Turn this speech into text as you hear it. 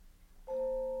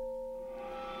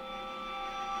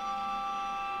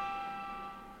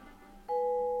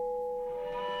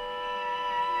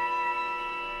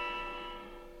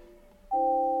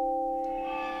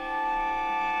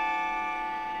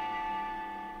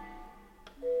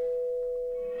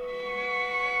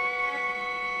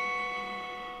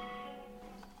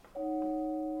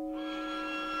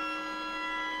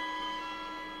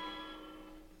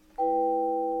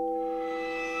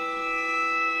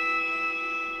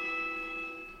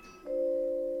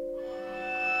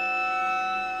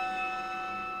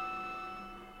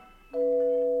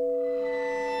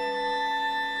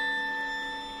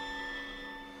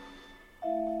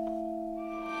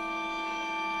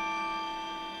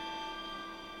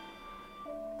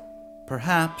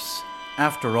Perhaps,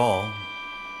 after all,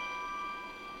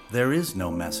 there is no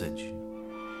message.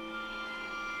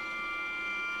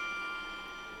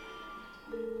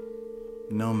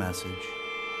 No message.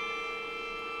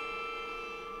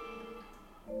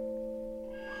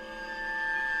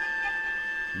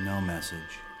 No message.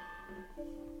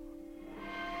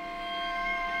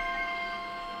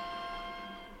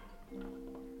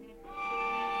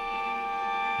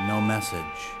 No message,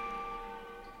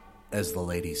 as the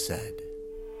lady said.